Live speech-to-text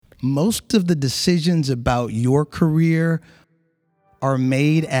most of the decisions about your career are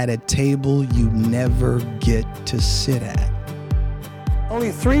made at a table you never get to sit at.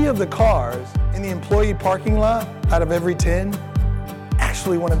 Only 3 of the cars in the employee parking lot out of every 10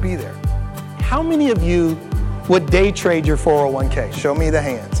 actually want to be there. How many of you would day trade your 401k? Show me the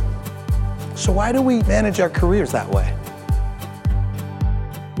hands. So why do we manage our careers that way?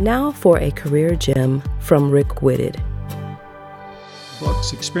 Now for a career gem from Rick Whitted.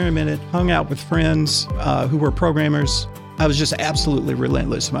 Books, experimented, hung out with friends who were programmers. I was just absolutely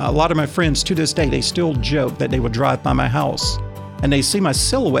relentless. A lot of my friends to this day, they still joke that they would drive by my house and they see my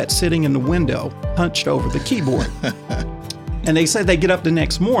silhouette sitting in the window, hunched over the keyboard. And they said they get up the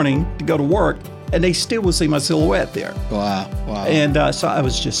next morning to go to work and they still will see my silhouette there. Wow. And so I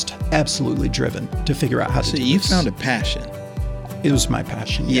was just absolutely driven to figure out how to do this. So you found a passion. It was my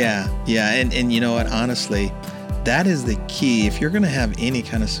passion. Yeah. And you know what? Honestly, that is the key. If you're going to have any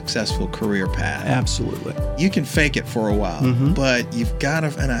kind of successful career path, absolutely, you can fake it for a while, but you've got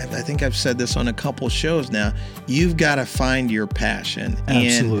to, and I think I've said this on a couple shows now, you've got to find your passion.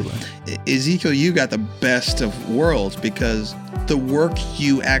 Absolutely. And Ezekiel, you got the best of worlds because the work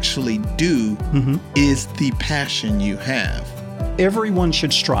you actually do is the passion you have. Everyone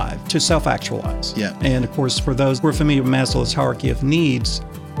should strive to self-actualize. Yeah. And of course, for those who are familiar with Maslow's hierarchy of needs,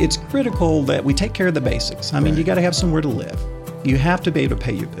 it's critical that we take care of the basics. I mean, you got to have somewhere to live. You have to be able to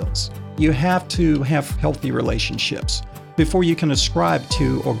pay your bills. You have to have healthy relationships before you can ascribe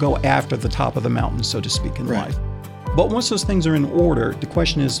to or go after the top of the mountain, so to speak, in life. But once those things are in order, the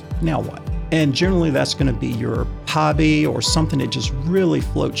question is, now what? And generally, that's going to be your hobby or something that just really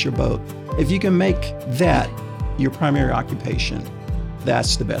floats your boat. If you can make that your primary occupation,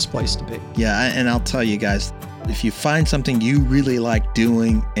 that's the best place to be. Yeah, and I'll tell you guys, if you find something you really like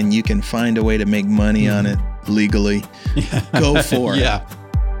doing and you can find a way to make money on it legally, go for it. Yeah.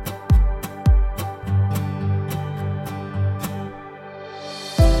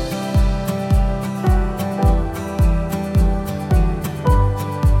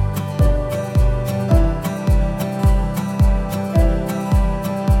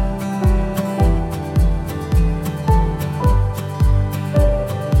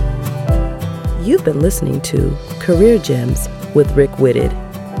 You've been listening to Career Gems with Rick Whitted.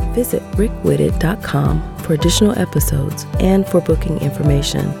 Visit rickwhitted.com for additional episodes and for booking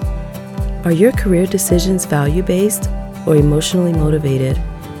information. Are your career decisions value-based or emotionally motivated?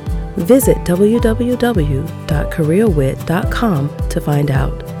 Visit www.careerwit.com to find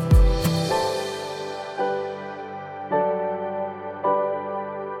out.